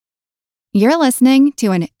You're listening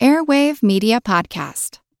to an Airwave Media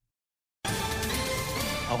Podcast.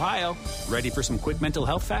 Ohio, ready for some quick mental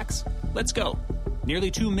health facts? Let's go. Nearly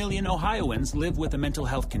 2 million Ohioans live with a mental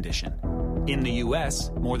health condition. In the U.S.,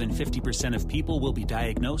 more than 50% of people will be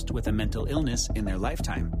diagnosed with a mental illness in their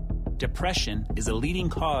lifetime. Depression is a leading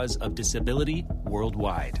cause of disability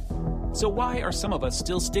worldwide. So why are some of us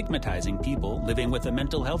still stigmatizing people living with a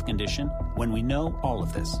mental health condition when we know all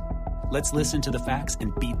of this? Let's listen to the facts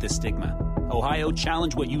and beat the stigma. Ohio,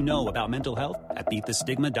 challenge what you know about mental health at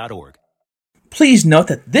beatthestigma.org. Please note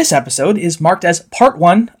that this episode is marked as part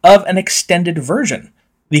 1 of an extended version.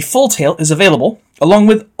 The full tale is available, along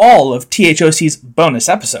with all of THOC's bonus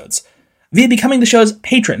episodes, via becoming the show's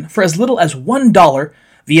patron for as little as $1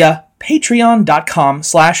 via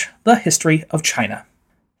patreon.com/thehistoryofchina.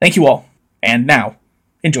 Thank you all, and now,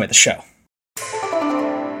 enjoy the show.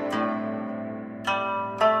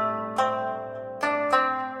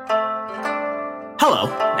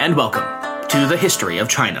 Hello, and welcome to The History of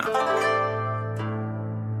China.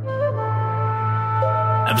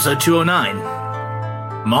 Episode 209,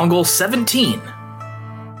 Mongol 17,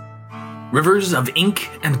 Rivers of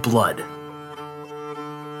Ink and Blood.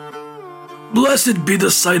 Blessed be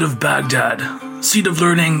the site of Baghdad, seat of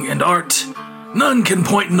learning and art. None can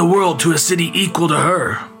point in the world to a city equal to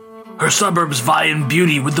her. Her suburbs vie in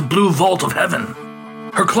beauty with the blue vault of heaven.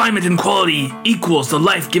 Her climate and quality equals the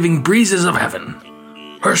life-giving breezes of heaven.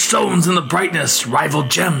 Her stones in the brightness rival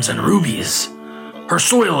gems and rubies. Her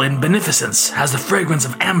soil in beneficence has the fragrance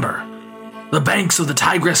of amber. The banks of the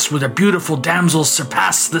Tigris with their beautiful damsels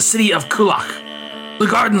surpass the city of Kulak. The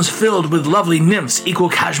gardens filled with lovely nymphs equal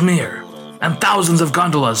Kashmir, and thousands of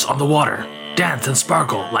gondolas on the water dance and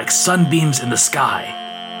sparkle like sunbeams in the sky.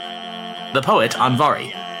 The poet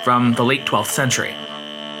Anvari, from the late 12th century.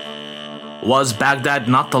 Was Baghdad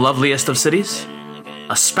not the loveliest of cities?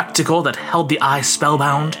 A spectacle that held the eye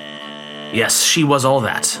spellbound? Yes, she was all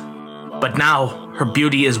that. But now her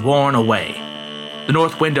beauty is worn away. The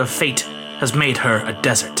north wind of fate has made her a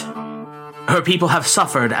desert. Her people have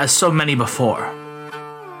suffered as so many before.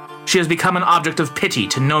 She has become an object of pity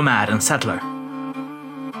to nomad and settler.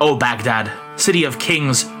 O Baghdad, city of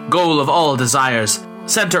kings, goal of all desires,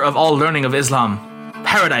 center of all learning of Islam,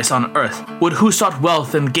 paradise on earth, would who sought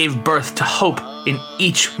wealth and gave birth to hope in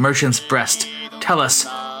each merchant's breast, tell us,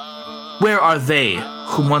 where are they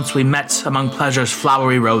whom once we met among pleasure's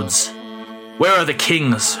flowery roads? Where are the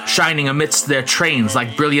kings, shining amidst their trains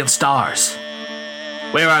like brilliant stars?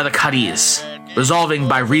 Where are the Qadis, resolving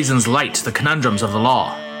by reason's light the conundrums of the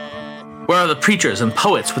law? Where are the preachers and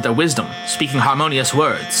poets with their wisdom, speaking harmonious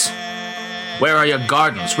words? Where are your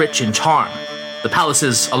gardens rich in charm, the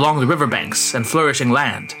palaces along the riverbanks and flourishing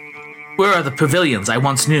land? Where are the pavilions I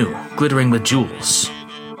once knew, glittering with jewels?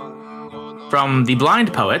 From the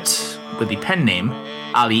blind poet, with the pen name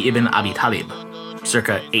Ali ibn Abi Talib,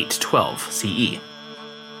 circa 812 CE.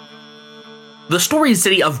 The storied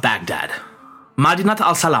city of Baghdad, Madinat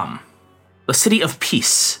al-Salam, the city of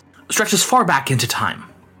peace, stretches far back into time.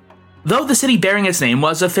 Though the city bearing its name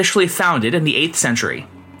was officially founded in the 8th century,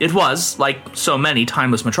 it was, like so many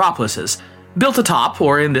timeless metropolises, built atop,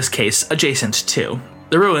 or in this case adjacent to,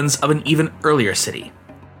 the ruins of an even earlier city,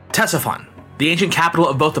 Ctesiphon, the ancient capital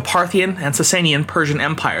of both the Parthian and Sasanian Persian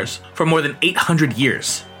empires for more than 800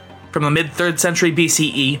 years, from the mid-3rd century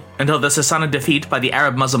BCE until the Sassanid defeat by the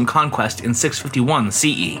Arab-Muslim conquest in 651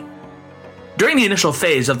 CE. During the initial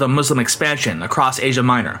phase of the Muslim expansion across Asia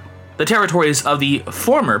Minor, the territories of the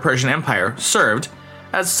former Persian Empire served,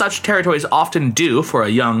 as such territories often do for a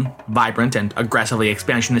young, vibrant, and aggressively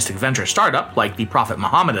expansionistic venture startup like the Prophet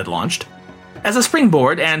Muhammad had launched, as a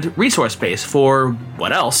springboard and resource base for,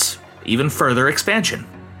 what else, even further expansion.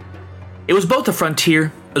 It was both a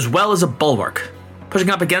frontier as well as a bulwark, pushing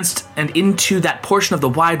up against and into that portion of the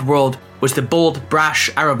wide world which the bold, brash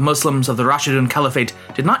Arab Muslims of the Rashidun Caliphate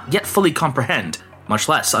did not yet fully comprehend, much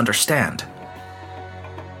less understand.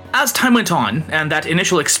 As time went on, and that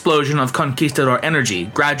initial explosion of conquistador energy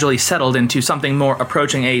gradually settled into something more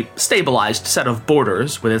approaching a stabilized set of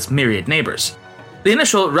borders with its myriad neighbors, the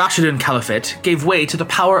initial Rashidun Caliphate gave way to the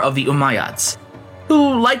power of the Umayyads,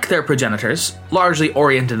 who, like their progenitors, largely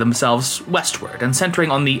oriented themselves westward and centering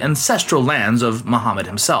on the ancestral lands of Muhammad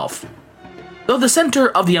himself. Though the center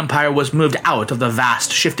of the empire was moved out of the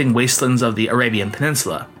vast shifting wastelands of the Arabian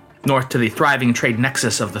Peninsula, north to the thriving trade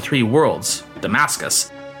nexus of the three worlds, Damascus,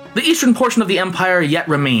 the eastern portion of the empire yet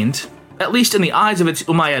remained, at least in the eyes of its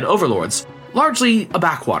Umayyad overlords, largely a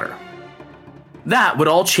backwater. That would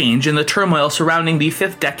all change in the turmoil surrounding the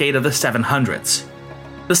 5th decade of the 700s.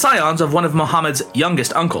 The scions of one of Muhammad's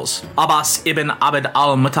youngest uncles, Abbas ibn Abd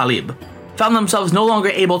al-Muttalib, found themselves no longer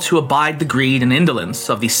able to abide the greed and indolence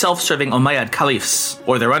of the self-serving Umayyad caliphs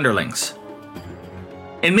or their underlings.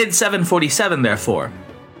 In mid-747, therefore,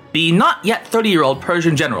 the not yet 30-year-old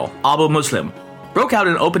Persian general, Abu Muslim, broke out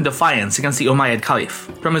in open defiance against the Umayyad Caliph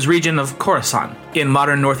from his region of Khorasan in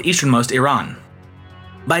modern northeasternmost Iran.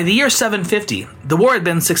 By the year 750, the war had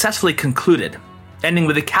been successfully concluded, ending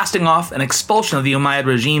with the casting off and expulsion of the Umayyad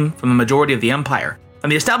regime from the majority of the empire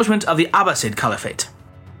and the establishment of the Abbasid Caliphate.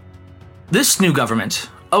 This new government,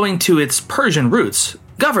 owing to its Persian roots,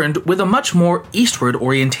 governed with a much more eastward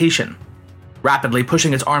orientation, rapidly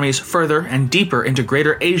pushing its armies further and deeper into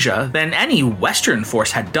Greater Asia than any Western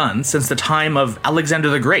force had done since the time of Alexander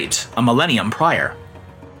the Great, a millennium prior.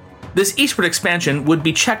 This eastward expansion would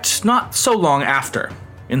be checked not so long after,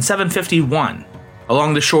 in 751,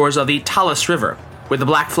 along the shores of the Talas River, where the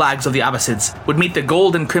black flags of the Abbasids would meet the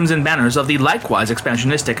gold and crimson banners of the likewise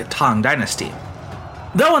expansionistic Tang dynasty.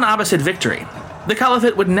 Though an Abbasid victory, the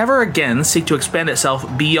Caliphate would never again seek to expand itself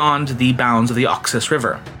beyond the bounds of the Oxus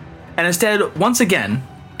River, and instead, once again,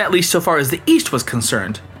 at least so far as the East was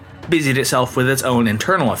concerned, busied itself with its own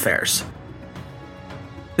internal affairs.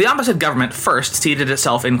 The Abbasid government first seated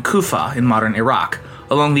itself in Kufa in modern Iraq,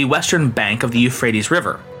 along the western bank of the Euphrates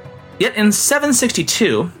River. Yet in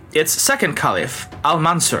 762, its second caliph,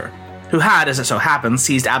 Al-Mansur, who had, as it so happened,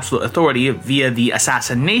 seized absolute authority via the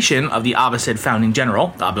assassination of the Abbasid founding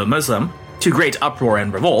general, Abu Muslim, to great uproar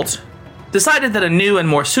and revolt, decided that a new and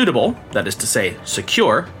more suitable, that is to say,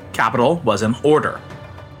 secure, capital was in order.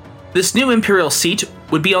 This new imperial seat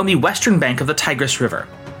would be on the western bank of the Tigris River,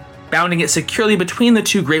 bounding it securely between the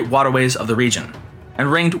two great waterways of the region,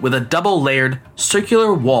 and ringed with a double-layered,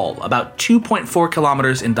 circular wall about 2.4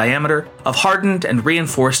 kilometers in diameter of hardened and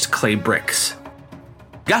reinforced clay bricks.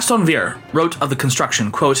 Gaston Vier wrote of the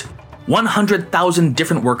construction, quote, 100,000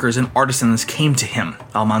 different workers and artisans came to him,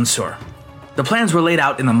 Al-Mansur. The plans were laid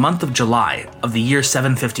out in the month of July of the year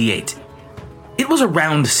 758. It was a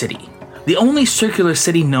round city, the only circular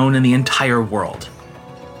city known in the entire world.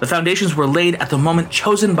 The foundations were laid at the moment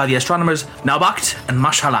chosen by the astronomers Naubakht and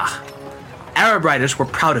Mashallah. Arab writers were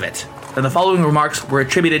proud of it, and the following remarks were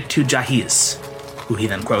attributed to Jahiz, who he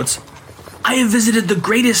then quotes, I have visited the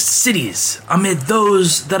greatest cities amid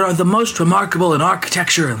those that are the most remarkable in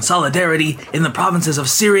architecture and solidarity in the provinces of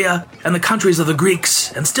Syria and the countries of the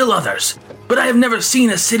Greeks and still others, but I have never seen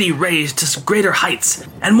a city raised to greater heights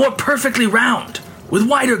and more perfectly round, with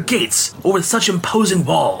wider gates or with such imposing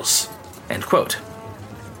walls. End quote.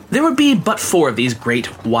 There would be but 4 of these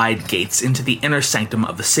great, wide gates into the inner sanctum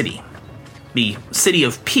of the city. The City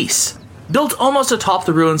of Peace, built almost atop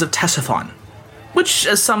the ruins of Ctesiphon, which,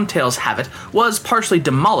 as some tales have it, was partially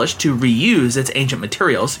demolished to reuse its ancient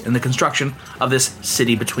materials in the construction of this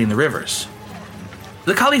city between the rivers.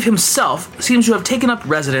 The Caliph himself seems to have taken up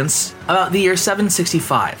residence about the year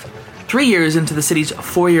 765, 3 years into the city's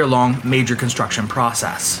 4-year-long major construction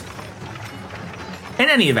process. In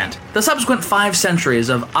any event, the subsequent 5 centuries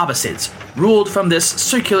of Abbasids ruled from this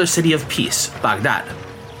circular city of peace, Baghdad.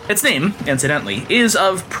 Its name, incidentally, is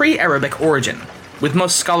of pre-Arabic origin, with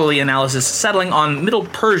most scholarly analysis settling on Middle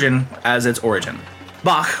Persian as its origin.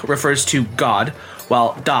 Bach refers to God,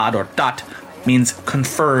 while Dad or Dat means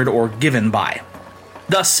conferred or given by.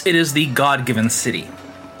 Thus, it is the God-given city.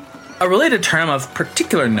 A related term of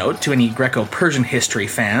particular note to any Greco-Persian history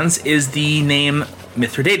fans is the name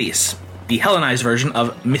Mithridates, the Hellenized version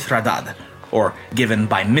of Mithradad, or given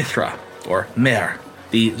by Mithra, or Mer,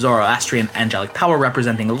 the Zoroastrian angelic power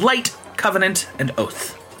representing light, covenant, and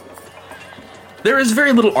oath. There is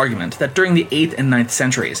very little argument that during the 8th and 9th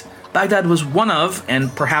centuries, Baghdad was one of,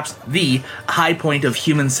 and perhaps the, high point of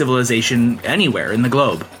human civilization anywhere in the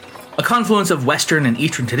globe. A confluence of Western and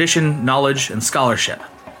Eastern tradition, knowledge, and scholarship.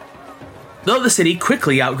 Though the city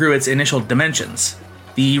quickly outgrew its initial dimensions,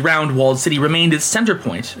 the round-walled city remained its center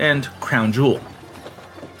point and crown jewel.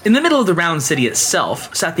 In the middle of the round city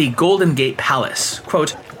itself sat the Golden Gate Palace.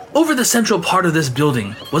 Quote, over the central part of this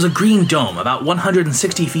building was a green dome about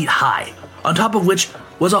 160 feet high, on top of which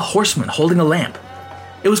was a horseman holding a lamp.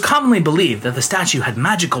 It was commonly believed that the statue had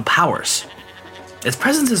magical powers. Its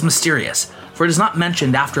presence is mysterious, for it is not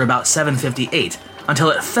mentioned after about 758, until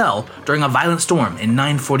it fell during a violent storm in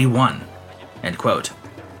 941. End quote.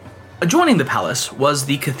 Adjoining the palace was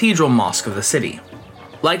the cathedral mosque of the city.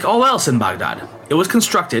 Like all else in Baghdad, it was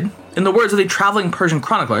constructed, in the words of the traveling Persian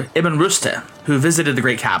chronicler Ibn Rushd, who visited the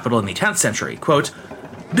great capital in the 10th century, quote,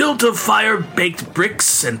 built of fire-baked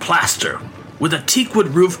bricks and plaster, with a teakwood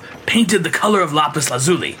roof painted the color of lapis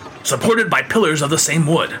lazuli, supported by pillars of the same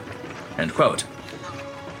wood. End quote.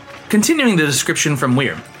 Continuing the description from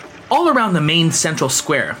Weir, All around the main central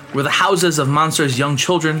square were the houses of Mansur's young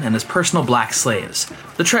children and his personal black slaves,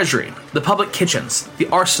 the treasury, the public kitchens, the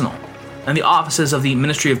arsenal, and the offices of the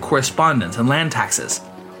Ministry of Correspondence and Land Taxes,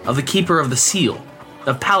 of the Keeper of the Seal,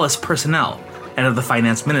 of palace personnel, and of the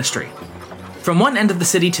Finance Ministry. From one end of the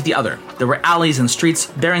city to the other, there were alleys and streets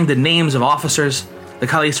bearing the names of officers, the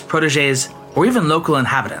caliph's protégés, or even local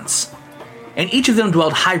inhabitants. In each of them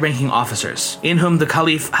dwelled high-ranking officers, in whom the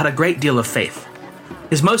caliph had a great deal of faith,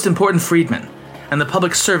 his most important freedmen, and the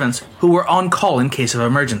public servants who were on call in case of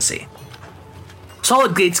emergency.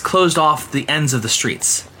 Solid gates closed off the ends of the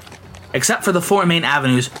streets. Except for the four main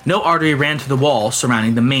avenues, no artery ran through the wall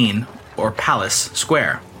surrounding the main, or palace,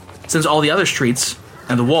 square, since all the other streets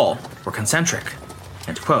and the wall were concentric."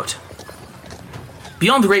 End quote.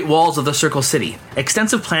 Beyond the great walls of the Circle City,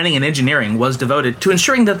 extensive planning and engineering was devoted to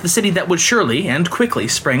ensuring that the city that would surely and quickly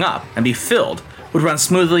spring up and be filled would run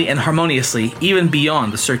smoothly and harmoniously even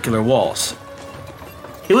beyond the circular walls.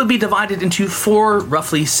 It would be divided into 4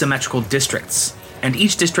 roughly symmetrical districts, and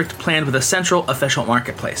each district planned with a central official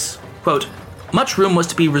marketplace. Quote, "Much room was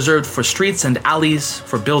to be reserved for streets and alleys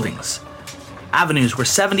for buildings. Avenues were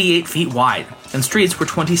 78 feet wide, and streets were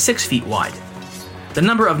 26 feet wide. The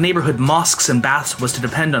number of neighborhood mosques and baths was to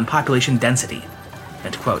depend on population density."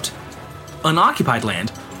 End quote. Unoccupied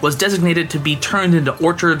land was designated to be turned into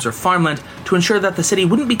orchards or farmland to ensure that the city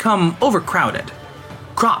wouldn't become overcrowded.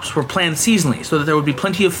 Crops were planned seasonally so that there would be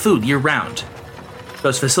plenty of food year-round.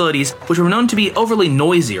 Those facilities, which were known to be overly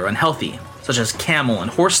noisy or unhealthy, such as camel and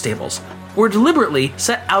horse stables, were deliberately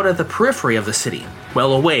set out at the periphery of the city,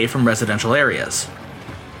 well away from residential areas.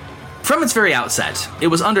 From its very outset, it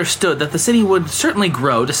was understood that the city would certainly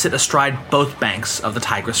grow to sit astride both banks of the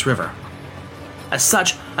Tigris River. As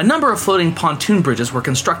such, a number of floating pontoon bridges were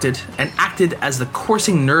constructed and acted as the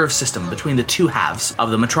coursing nerve system between the two halves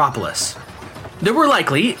of the metropolis. There were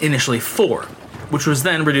likely initially 4, which was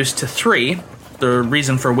then reduced to 3, the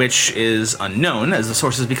reason for which is unknown, as the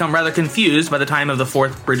sources become rather confused by the time of the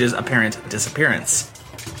 4th bridge's apparent disappearance.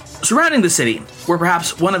 Surrounding the city were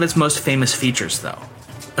perhaps one of its most famous features, though.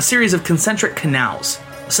 A series of concentric canals,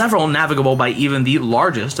 several navigable by even the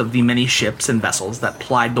largest of the many ships and vessels that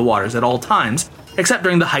plied the waters at all times, except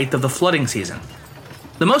during the height of the flooding season.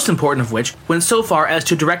 The most important of which went so far as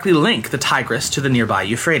to directly link the Tigris to the nearby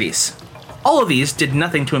Euphrates. All of these did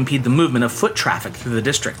nothing to impede the movement of foot traffic through the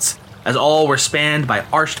districts, as all were spanned by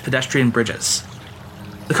arched pedestrian bridges.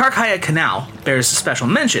 The Karkaya Canal bears special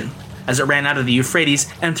mention, as it ran out of the Euphrates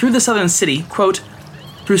and through the southern city, quote,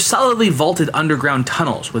 "through solidly vaulted underground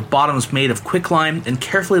tunnels with bottoms made of quicklime and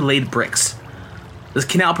carefully laid bricks. This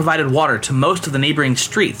canal provided water to most of the neighboring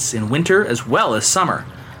streets in winter as well as summer,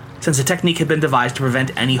 since a technique had been devised to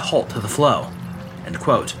prevent any halt to the flow." End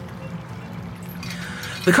quote.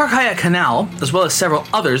 The Karkaya Canal, as well as several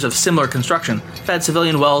others of similar construction, fed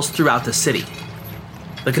civilian wells throughout the city.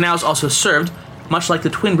 The canals also served, much like the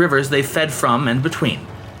twin rivers they fed from and between,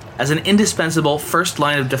 as an indispensable first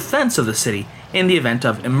line of defense of the city in the event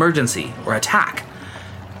of emergency or attack,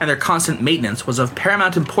 and their constant maintenance was of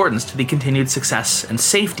paramount importance to the continued success and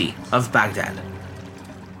safety of Baghdad.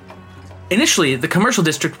 Initially, the commercial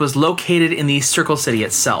district was located in the Circle City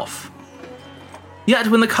itself. Yet,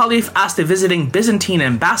 when the Caliph asked a visiting Byzantine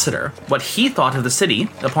ambassador what he thought of the city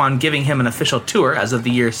upon giving him an official tour as of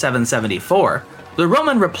the year 774, the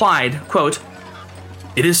Roman replied, quote,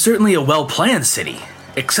 "It is certainly a well-planned city,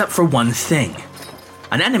 except for one thing.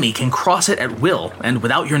 An enemy can cross it at will and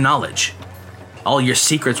without your knowledge. All your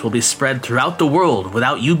secrets will be spread throughout the world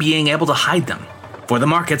without you being able to hide them, for the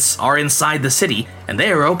markets are inside the city and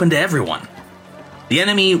they are open to everyone. The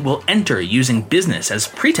enemy will enter using business as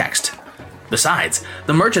pretext. Besides,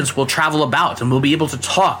 the merchants will travel about and will be able to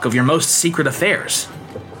talk of your most secret affairs."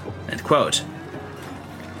 End quote.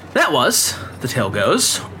 That was, the tale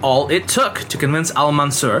goes, all it took to convince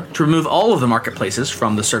Al-Mansur to remove all of the marketplaces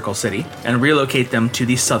from the Circle City and relocate them to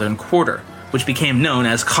the southern quarter, which became known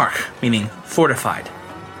as Kark, meaning fortified.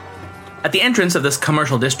 At the entrance of this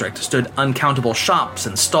commercial district stood uncountable shops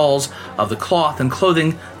and stalls of the cloth and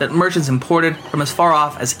clothing that merchants imported from as far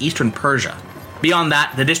off as eastern Persia. Beyond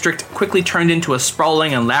that, the district quickly turned into a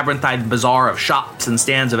sprawling and labyrinthine bazaar of shops and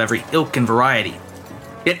stands of every ilk and variety,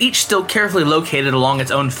 yet each still carefully located along its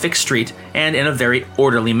own fixed street and in a very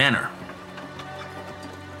orderly manner.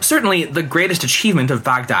 Certainly, the greatest achievement of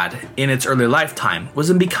Baghdad in its early lifetime was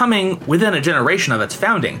in becoming, within a generation of its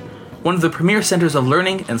founding, one of the premier centers of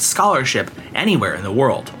learning and scholarship anywhere in the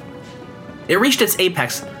world. It reached its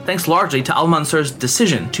apex thanks largely to Al-Mansur's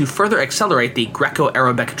decision to further accelerate the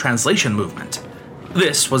Greco-Arabic translation movement.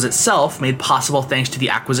 This was itself made possible thanks to the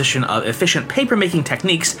acquisition of efficient paper-making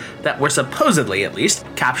techniques that were supposedly, at least,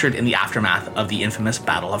 captured in the aftermath of the infamous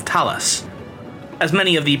Battle of Talas. As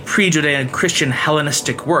many of the pre-Judeo-Christian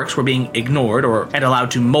Hellenistic works were being ignored and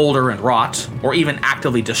allowed to molder and rot, or even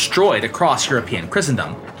actively destroyed across European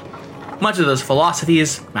Christendom, much of those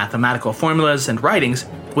philosophies, mathematical formulas, and writings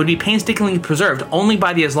would be painstakingly preserved only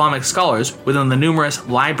by the Islamic scholars within the numerous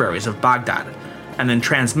libraries of Baghdad, and then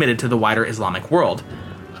transmitted to the wider Islamic world,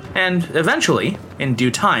 and eventually, in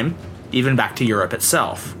due time, even back to Europe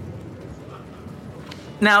itself.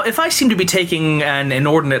 Now, if I seem to be taking an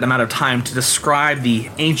inordinate amount of time to describe the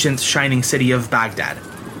ancient shining city of Baghdad,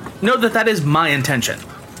 know that that is my intention.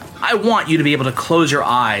 I want you to be able to close your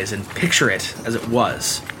eyes and picture it as it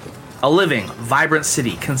was. A living, vibrant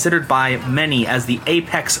city considered by many as the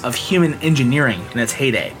apex of human engineering in its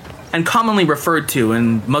heyday, and commonly referred to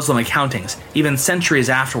in Muslim accountings, even centuries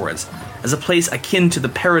afterwards, as a place akin to the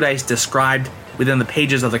paradise described within the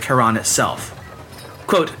pages of the Quran itself.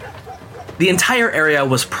 Quote, "The entire area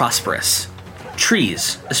was prosperous.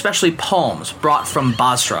 Trees, especially palms brought from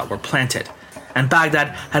Basra, were planted, and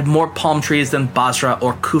Baghdad had more palm trees than Basra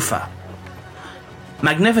or Kufa.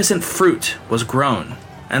 Magnificent fruit was grown,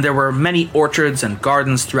 and there were many orchards and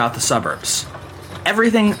gardens throughout the suburbs.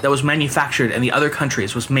 Everything that was manufactured in the other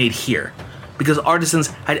countries was made here, because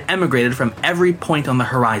artisans had emigrated from every point on the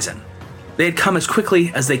horizon. They had come as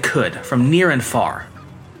quickly as they could, from near and far."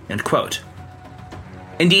 End quote.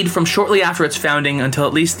 Indeed, from shortly after its founding until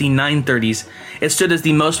at least the 930s, it stood as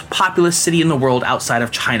the most populous city in the world outside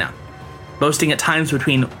of China, boasting at times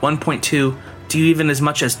between 1.2 to even as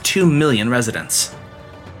much as 2 million residents.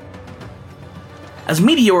 As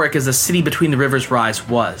meteoric as the city between the rivers' rise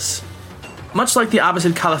was, much like the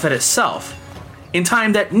Abbasid Caliphate itself, in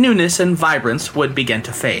time that newness and vibrance would begin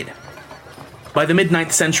to fade. By the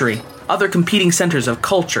mid-9th century, other competing centers of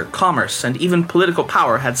culture, commerce, and even political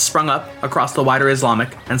power had sprung up across the wider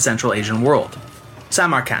Islamic and Central Asian world.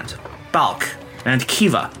 Samarkand, Balkh, and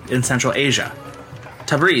Khiva in Central Asia,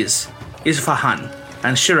 Tabriz, Isfahan,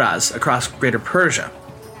 and Shiraz across Greater Persia.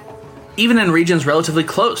 Even in regions relatively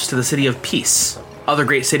close to the City of Peace, other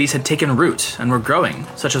great cities had taken root and were growing,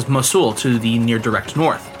 such as Mosul to the near direct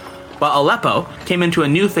north, while Aleppo came into a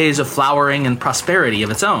new phase of flowering and prosperity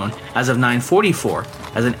of its own as of 944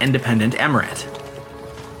 as an independent emirate.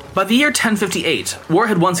 By the year 1058, war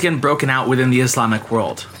had once again broken out within the Islamic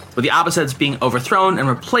world, with the Abbasids being overthrown and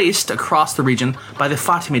replaced across the region by the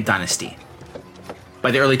Fatimid dynasty.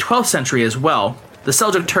 By the early 12th century as well, the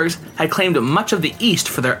Seljuk Turks had claimed much of the east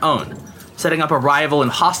for their own, setting up a rival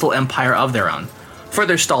and hostile empire of their own,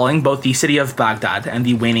 further stalling both the city of Baghdad and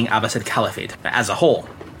the waning Abbasid Caliphate as a whole.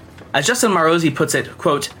 As Justin Marosi puts it,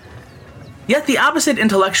 quote, "Yet the Abbasid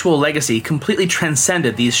intellectual legacy completely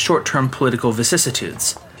transcended these short-term political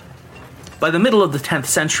vicissitudes. By the middle of the 10th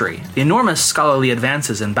century, the enormous scholarly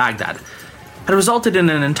advances in Baghdad had resulted in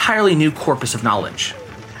an entirely new corpus of knowledge,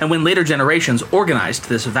 and when later generations organized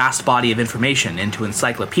this vast body of information into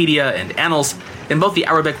encyclopedia and annals in both the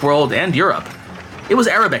Arabic world and Europe, it was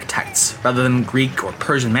Arabic texts rather than Greek or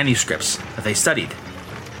Persian manuscripts that they studied.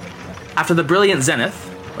 After the brilliant zenith,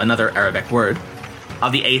 another Arabic word,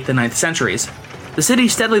 of the 8th and 9th centuries, the city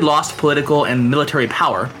steadily lost political and military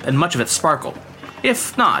power and much of its sparkle,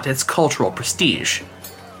 if not its cultural prestige."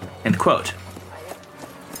 End quote.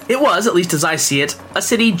 It was, at least as I see it, a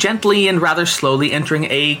city gently and rather slowly entering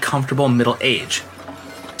a comfortable middle age.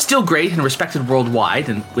 Still great and respected worldwide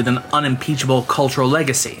and with an unimpeachable cultural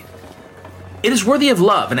legacy. It is worthy of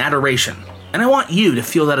love and adoration, and I want you to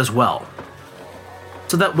feel that as well.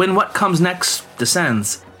 So that when what comes next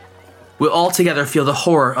descends, we'll all together feel the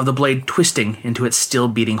horror of the blade twisting into its still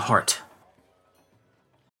beating heart.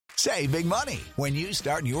 Save big money when you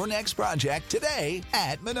start your next project today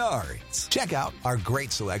at Menards. Check out our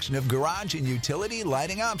great selection of garage and utility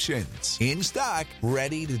lighting options. In stock,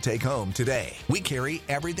 ready to take home today. We carry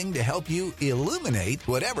everything to help you illuminate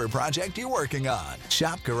whatever project you're working on.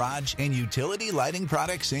 Shop garage and utility lighting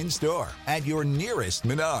products in store at your nearest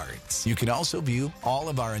Menards. You can also view all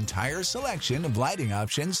of our entire selection of lighting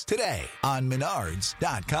options today on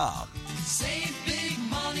Menards.com. Save big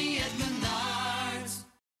money at Menards.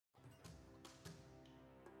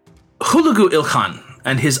 Hulagu Ilkhan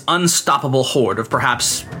and his unstoppable horde of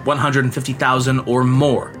perhaps 150,000 or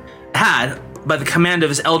more had, by the command of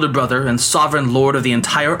his elder brother and sovereign lord of the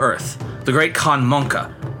entire earth, the great Khan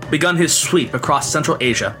Monka, begun his sweep across Central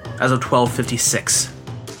Asia as of 1256.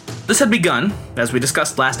 This had begun, as we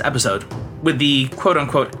discussed last episode, with the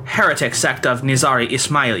quote-unquote heretic sect of Nizari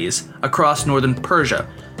Ismailis across northern Persia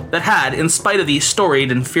that had, in spite of the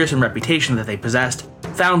storied and fearsome reputation that they possessed,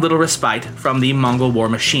 found little respite from the Mongol war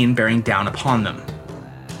machine bearing down upon them.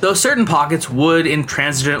 Though certain pockets would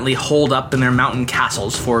intransigently hold up in their mountain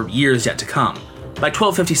castles for years yet to come, by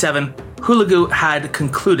 1257, Hulagu had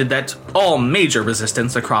concluded that all major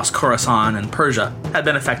resistance across Khorasan and Persia had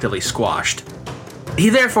been effectively squashed. He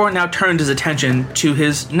therefore now turned his attention to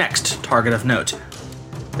his next target of note,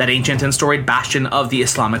 that ancient and storied bastion of the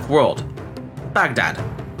Islamic world, Baghdad,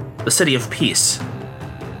 the city of peace.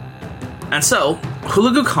 And so,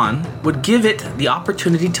 Hulagu Khan would give it the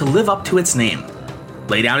opportunity to live up to its name,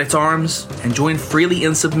 lay down its arms, and join freely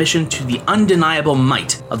in submission to the undeniable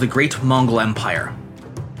might of the great Mongol Empire.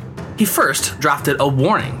 He first drafted a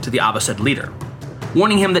warning to the Abbasid leader,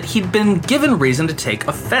 warning him that he'd been given reason to take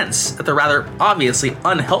offense at the rather obviously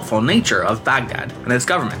unhelpful nature of Baghdad and its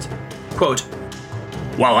government. Quote,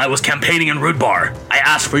 "While I was campaigning in Rudbar, I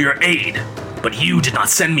asked for your aid, but you did not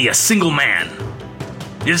send me a single man.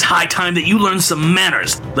 It is high time that you learn some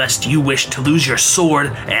manners, lest you wish to lose your sword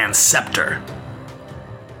and scepter."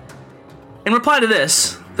 In reply to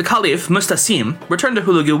this, the Caliph Mustasim returned to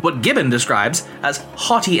Hulagu what Gibbon describes as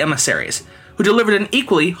haughty emissaries, who delivered an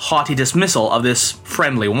equally haughty dismissal of this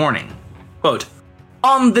friendly warning. Quote,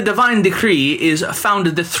 "On the divine decree is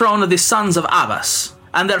founded the throne of the sons of Abbas,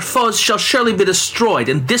 and their foes shall surely be destroyed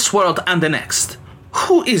in this world and the next.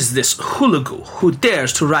 Who is this Hulagu who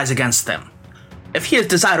dares to rise against them? If he is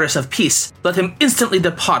desirous of peace, let him instantly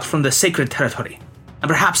depart from the sacred territory, and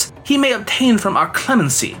perhaps he may obtain from our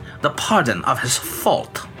clemency the pardon of his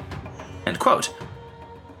fault." End quote.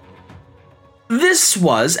 This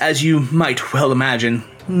was, as you might well imagine,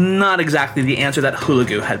 not exactly the answer that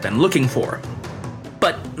Hulagu had been looking for.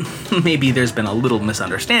 But maybe there's been a little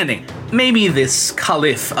misunderstanding. Maybe this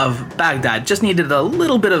Caliph of Baghdad just needed a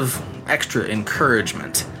little bit of extra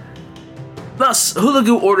encouragement. Thus,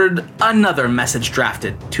 Hulagu ordered another message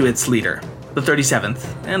drafted to its leader, the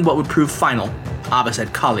 37th, and what would prove final,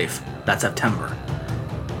 Abbasid Caliph that September.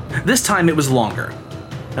 This time it was longer,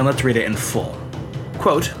 and let's read it in full.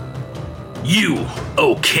 Quote, "You,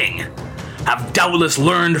 O king, have doubtless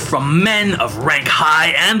learned from men of rank high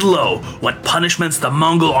and low what punishments the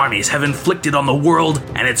Mongol armies have inflicted on the world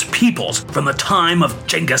and its peoples from the time of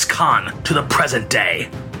Genghis Khan to the present day.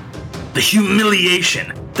 The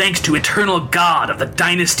humiliation, thanks to eternal God of the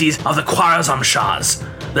dynasties of the Khwarazm Shahs,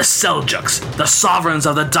 the Seljuks, the sovereigns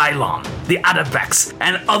of the Dailam, the Atabeks,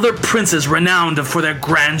 and other princes renowned for their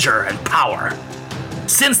grandeur and power.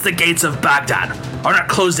 Since the gates of Baghdad are not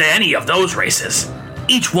closed to any of those races,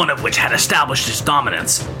 each one of which had established its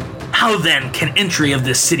dominance, how then can entry of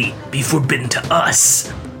this city be forbidden to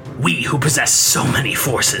us, we who possess so many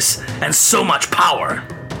forces and so much power?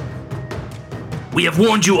 We have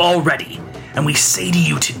warned you already, and we say to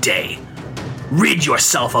you today, rid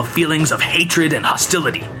yourself of feelings of hatred and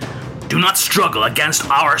hostility. Do not struggle against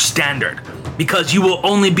our standard, because you will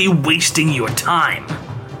only be wasting your time.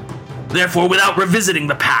 Therefore, without revisiting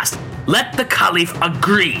the past, let the Caliph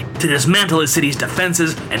agree to dismantle his city's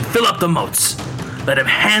defenses and fill up the moats. Let him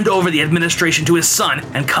hand over the administration to his son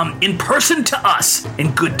and come in person to us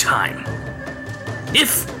in good time.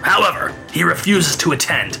 If, however, he refuses to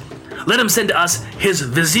attend, let him send to us his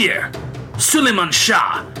vizier, Suleiman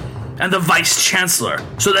Shah, and the vice-chancellor,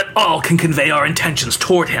 so that all can convey our intentions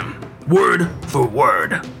toward him, word for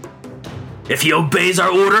word. If he obeys our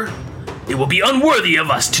order, it will be unworthy of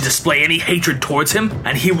us to display any hatred towards him,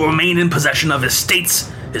 and he will remain in possession of his states,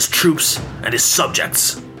 his troops, and his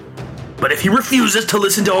subjects. But if he refuses to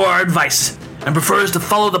listen to our advice and prefers to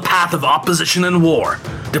follow the path of opposition and war,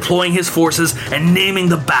 deploying his forces and naming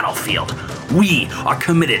the battlefield, we are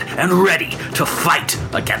committed and ready to fight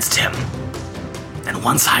against him. And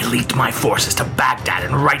once I lead my forces to Baghdad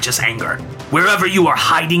in righteous anger, wherever you are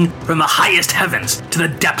hiding from the highest heavens to the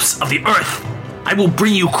depths of the earth, I will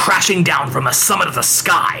bring you crashing down from the summit of the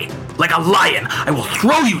sky. Like a lion, I will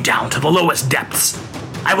throw you down to the lowest depths.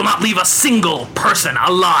 I will not leave a single person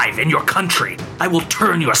alive in your country. I will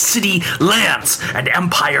turn your city, lands, and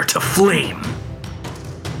empire to flame.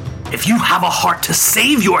 If you have a heart to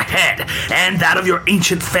save your head and that of your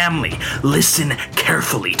ancient family, listen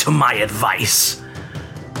carefully to my advice.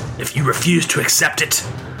 If you refuse to accept it,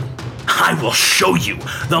 I will show you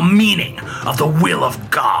the meaning of the will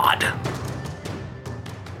of God."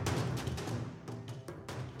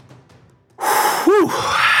 Whew.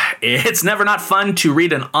 It's never not fun to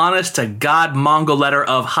read an honest-to-God Mongol letter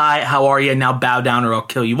of, "Hi, how are you? Now bow down or I'll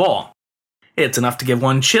kill you all." It's enough to give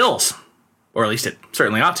one chills. Or at least it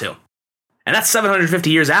certainly ought to. And that's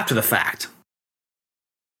 750 years after the fact.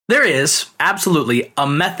 There is absolutely a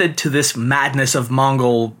method to this madness of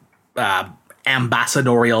Mongol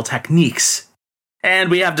ambassadorial techniques, and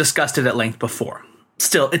we have discussed it at length before.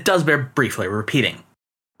 Still, it does bear briefly repeating.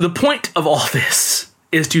 The point of all this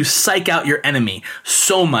is to psych out your enemy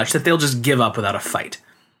so much that they'll just give up without a fight.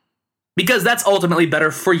 Because that's ultimately better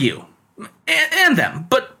for you. And them,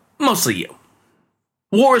 but mostly you.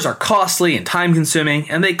 Wars are costly and time-consuming,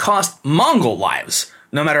 and they cost Mongol lives,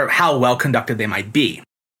 no matter how well conducted they might be.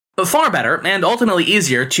 But far better, and ultimately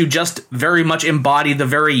easier, to just very much embody the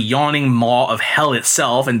very yawning maw of hell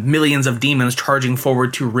itself and millions of demons charging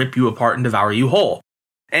forward to rip you apart and devour you whole.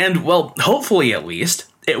 And, well, hopefully at least,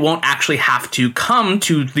 it won't actually have to come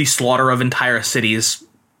to the slaughter of entire cities,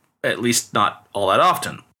 at least not all that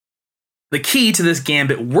often. The key to this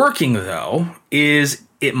gambit working, though, is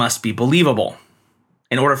it must be believable.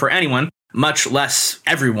 In order for anyone, much less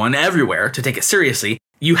everyone everywhere, to take it seriously,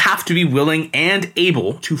 you have to be willing and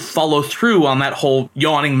able to follow through on that whole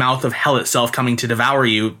yawning mouth of hell itself coming to devour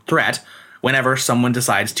you threat whenever someone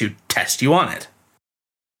decides to test you on it.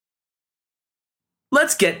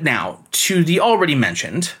 Let's get now to the already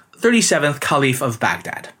mentioned 37th Caliph of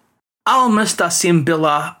Baghdad. Al-Mustasim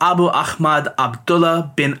Billah Abu Ahmad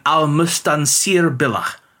Abdullah bin Al-Mustansir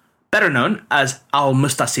Billah, better known as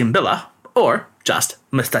Al-Mustasim Billah, or just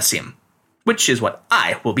Mustasim, which is what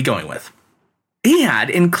I will be going with. He had,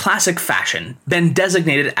 in classic fashion, been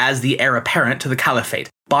designated as the heir apparent to the caliphate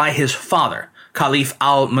by his father, Caliph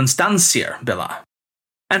al-Mustansir Billah,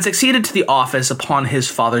 and succeeded to the office upon his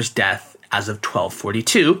father's death as of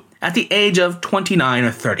 1242, at the age of 29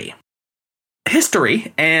 or 30.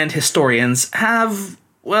 History and historians have,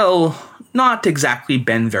 well, not exactly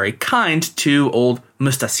been very kind to old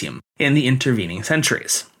Mustasim in the intervening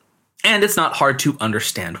centuries. And it's not hard to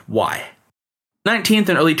understand why. 19th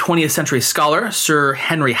and early 20th century scholar Sir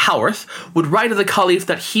Henry Howarth would write of the Caliph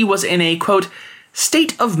that he was in a, quote,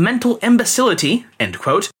 state of mental imbecility, end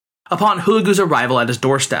quote, upon Hulagu's arrival at his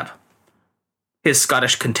doorstep. His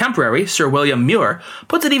Scottish contemporary, Sir William Muir,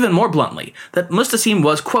 puts it even more bluntly, that Mustasim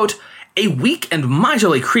was, quote, a weak and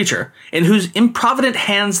miserly creature in whose improvident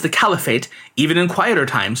hands the caliphate, even in quieter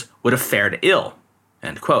times, would have fared ill,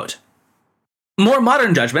 end quote. More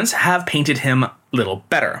modern judgments have painted him little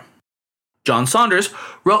better. John Saunders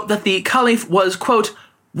wrote that the Caliph was, quote,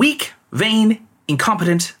 weak, vain,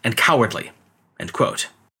 incompetent, and cowardly, end quote.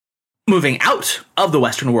 Moving out of the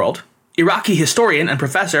Western world, Iraqi historian and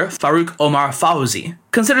professor Farouk Omar Fawzi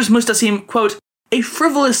considers Mustasim, quote, a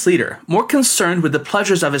frivolous leader, more concerned with the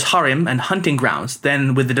pleasures of his harem and hunting grounds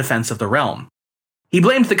than with the defense of the realm. He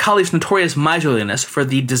blamed the Caliph's notorious miserliness for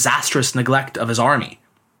the disastrous neglect of his army,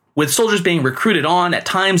 with soldiers being recruited on at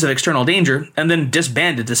times of external danger and then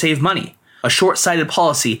disbanded to save money, a short-sighted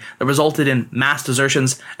policy that resulted in mass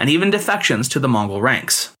desertions and even defections to the Mongol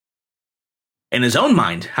ranks. In his own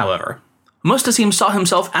mind, however, Mustasim saw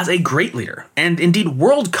himself as a great leader, and indeed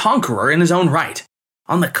world conqueror in his own right,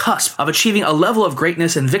 on the cusp of achieving a level of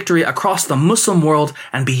greatness and victory across the Muslim world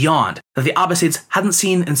and beyond that the Abbasids hadn't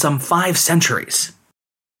seen in some 5 centuries.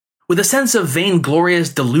 With a sense of vainglorious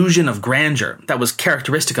delusion of grandeur that was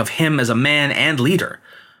characteristic of him as a man and leader,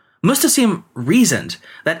 Mustasim reasoned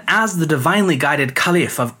that as the divinely guided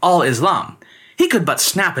Caliph of all Islam, he could but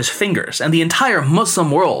snap his fingers and the entire Muslim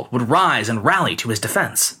world would rise and rally to his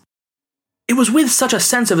defense. It was with such a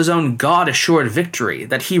sense of his own God-assured victory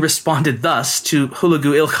that he responded thus to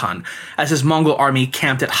Hulagu Ilkhan as his Mongol army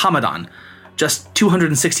camped at Hamadan, just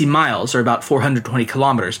 260 miles or about 420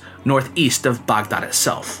 kilometers northeast of Baghdad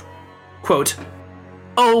itself. Quote,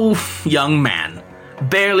 "O young man,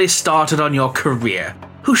 barely started on your career,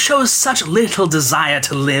 who shows such little desire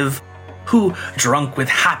to live, who, drunk with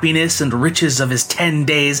happiness and riches of his 10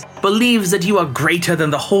 days, believes that you are greater than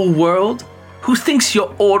the whole world, who thinks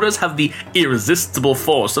your orders have the irresistible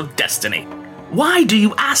force of destiny. Why do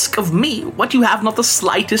you ask of me what you have not the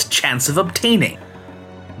slightest chance of obtaining?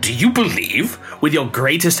 Do you believe, with your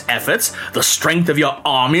greatest efforts, the strength of your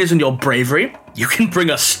armies and your bravery, you can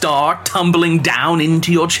bring a star tumbling down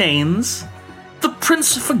into your chains? The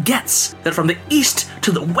prince forgets that from the east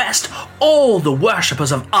to the west, all the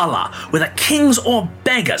worshippers of Allah, whether kings or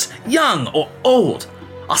beggars, young or old,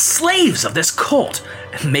 are slaves of this court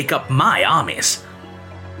and make up my armies.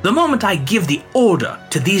 The moment I give the order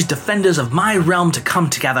to these defenders of my realm to come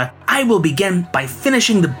together, I will begin by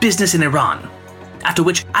finishing the business in Iran, after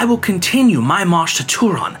which I will continue my march to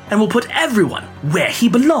Turan and will put everyone where he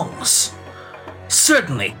belongs.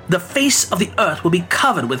 Certainly, the face of the earth will be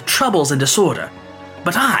covered with troubles and disorder,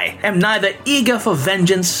 but I am neither eager for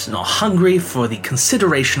vengeance nor hungry for the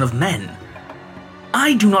consideration of men.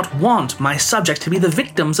 I do not want my subjects to be the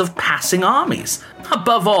victims of passing armies,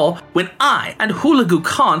 above all when I and Hulagu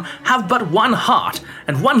Khan have but one heart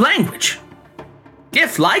and one language.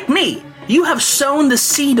 If, like me, you have sown the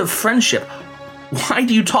seed of friendship, Why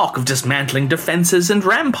do you talk of dismantling defenses and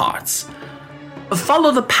ramparts?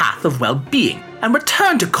 Follow the path of well-being and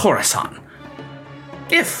return to Khorasan.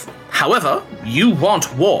 If, however, you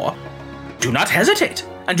want war, do not hesitate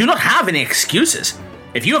and do not have any excuses.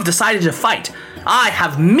 If you have decided to fight, I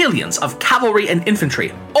have millions of cavalry and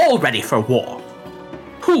infantry all ready for war.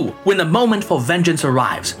 Who, when the moment for vengeance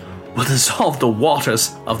arrives, will dissolve the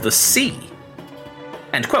waters of the sea?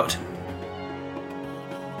 End quote.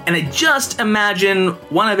 And I just imagine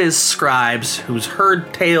one of his scribes, who's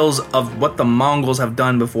heard tales of what the Mongols have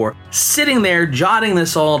done before, sitting there jotting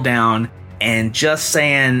this all down and just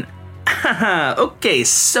saying, okay,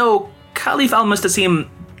 so Caliph al-Musta'sim,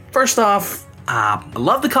 first off, I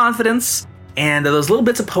love the confidence, and those little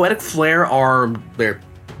bits of poetic flair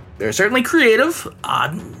they're certainly creative.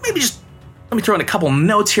 Maybe just let me throw in a couple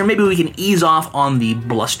notes here. Maybe we can ease off on the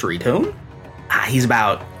blustery tone. He's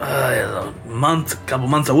about a couple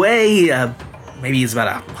months away. Maybe he's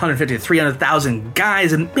about 150 to 300,000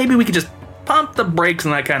 guys, and maybe we could just pump the brakes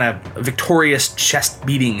on that kind of victorious chest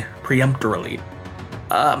beating peremptorily.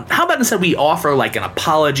 How about instead we offer like an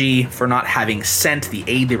apology for not having sent the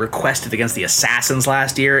aid they requested against the assassins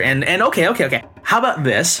last year? And okay. How about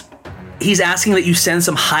this? He's asking that you send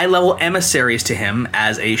some high-level emissaries to him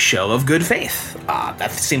as a show of good faith.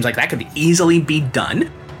 That seems like that could easily be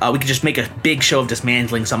done. We could just make a big show of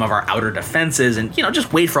dismantling some of our outer defenses and,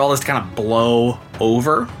 just wait for all this to kind of blow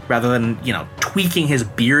over rather than, tweaking his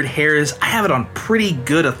beard hairs. I have it on pretty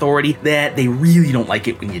good authority that they really don't like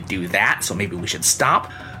it when you do that, so maybe we should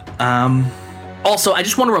stop. Also, I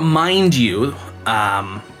just want to remind you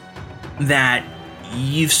that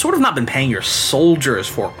you've sort of not been paying your soldiers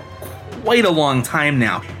for quite a long time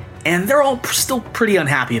now, and they're all still pretty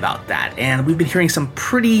unhappy about that, and we've been hearing some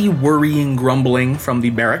pretty worrying grumbling from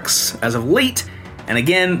the barracks as of late, and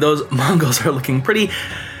again, those Mongols are looking pretty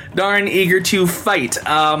darn eager to fight.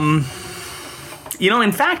 In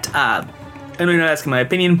fact, I know you're not asking my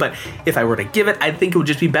opinion, but if I were to give it, I think it would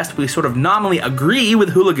just be best if we sort of nominally agree with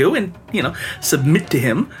Hulagu and, submit to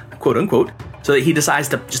him, quote unquote, so that he decides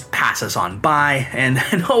to just pass us on by, and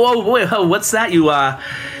what's that?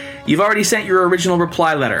 You've already sent your original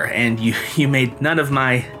reply letter, and you made none of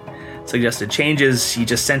my suggested changes. You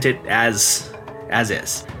just sent it as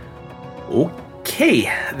is. Okay,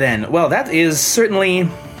 then. Well, that is certainly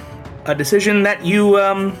a decision that you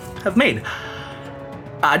have made.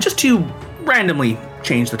 Just to randomly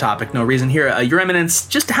change the topic, no reason here. Your Eminence,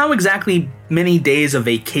 just how exactly many days of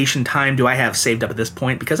vacation time do I have saved up at this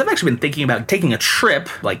point? Because I've actually been thinking about taking a trip,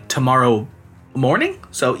 like, tomorrow morning.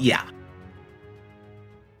 So, yeah.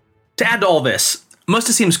 To add to all this,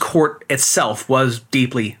 Musta'sim's court itself was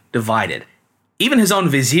deeply divided. Even his own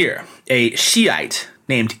vizier, a Shiite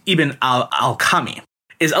named Ibn al-Alqami,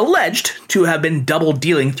 is alleged to have been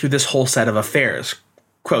double-dealing through this whole set of affairs.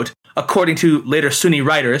 Quote, according to later Sunni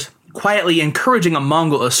writers, quietly encouraging a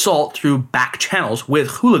Mongol assault through back channels with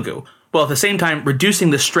Hulagu, while at the same time reducing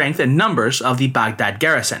the strength and numbers of the Baghdad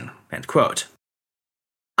garrison. End quote.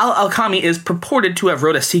 Al-Alqami is purported to have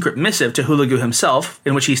wrote a secret missive to Hulagu himself,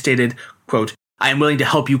 in which he stated, quote, I am willing to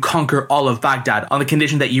help you conquer all of Baghdad on the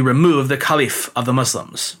condition that you remove the Caliph of the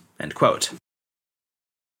Muslims. End quote.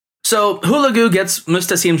 So Hulagu gets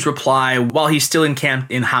Musta'sim's reply while he's still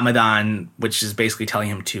encamped in Hamadan, which is basically telling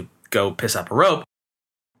him to go piss up a rope.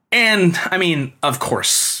 And, of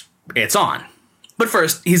course, it's on. But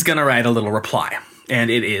first, he's gonna write a little reply, and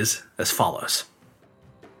it is as follows.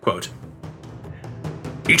 Quote,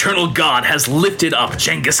 Eternal God has lifted up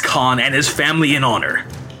Genghis Khan and his family in honor.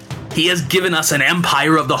 He has given us an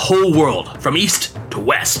empire of the whole world, from east to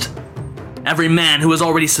west. Every man who has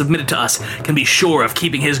already submitted to us can be sure of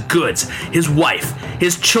keeping his goods, his wife,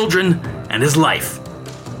 his children, and his life.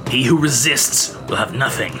 He who resists will have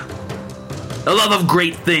nothing. The love of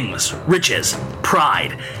great things, riches,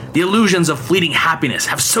 pride, the illusions of fleeting happiness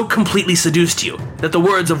have so completely seduced you that the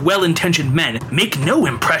words of well-intentioned men make no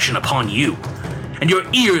impression upon you, and your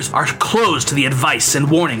ears are closed to the advice and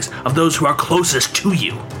warnings of those who are closest to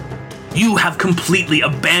you. You have completely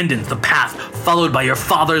abandoned the path followed by your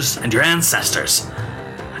fathers and your ancestors.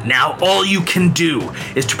 Now all you can do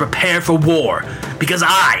is to prepare for war, because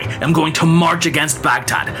I am going to march against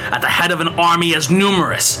Baghdad at the head of an army as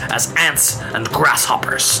numerous as ants and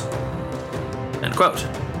grasshoppers. End quote.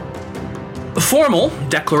 A formal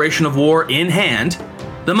declaration of war in hand,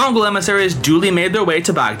 the Mongol emissaries duly made their way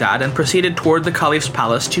to Baghdad and proceeded toward the Caliph's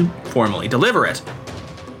palace to formally deliver it.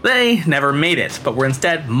 They never made it, but were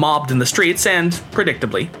instead mobbed in the streets and,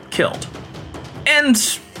 predictably, killed. And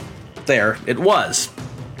there it was.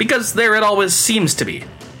 Because there it always seems to be,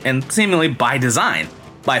 and seemingly by design.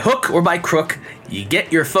 By hook or by crook, You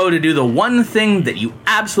get your foe to do the one thing that you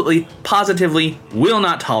absolutely, positively will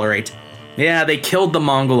not tolerate. Yeah, they killed the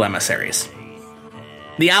Mongol emissaries.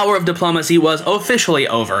 The hour of diplomacy was officially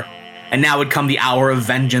over, and now would come the hour of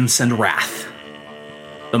vengeance and wrath.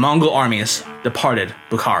 The Mongol armies departed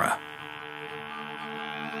Bukhara.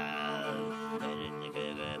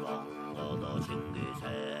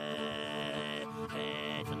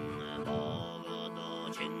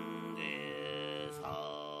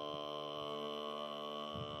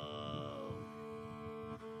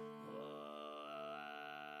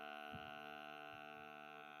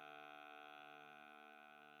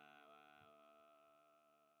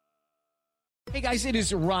 Hey guys, it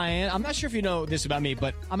is Ryan. I'm not sure if you know this about me,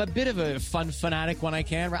 but I'm a bit of a fun fanatic when I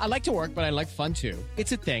can. I like to work, but I like fun too.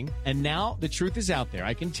 It's a thing. And now the truth is out there.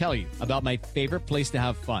 I can tell you about my favorite place to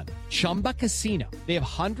have fun. Chumba Casino. They have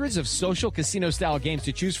hundreds of social casino style games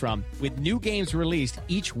to choose from with new games released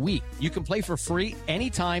each week. You can play for free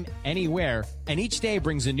anytime, anywhere. And each day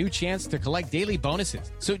brings a new chance to collect daily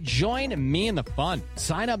bonuses. So join me in the fun.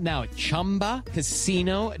 Sign up now at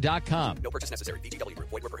ChumbaCasino.com. No purchase necessary. VGW Group.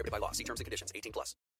 Void where prohibited by law. See terms and conditions. 18+.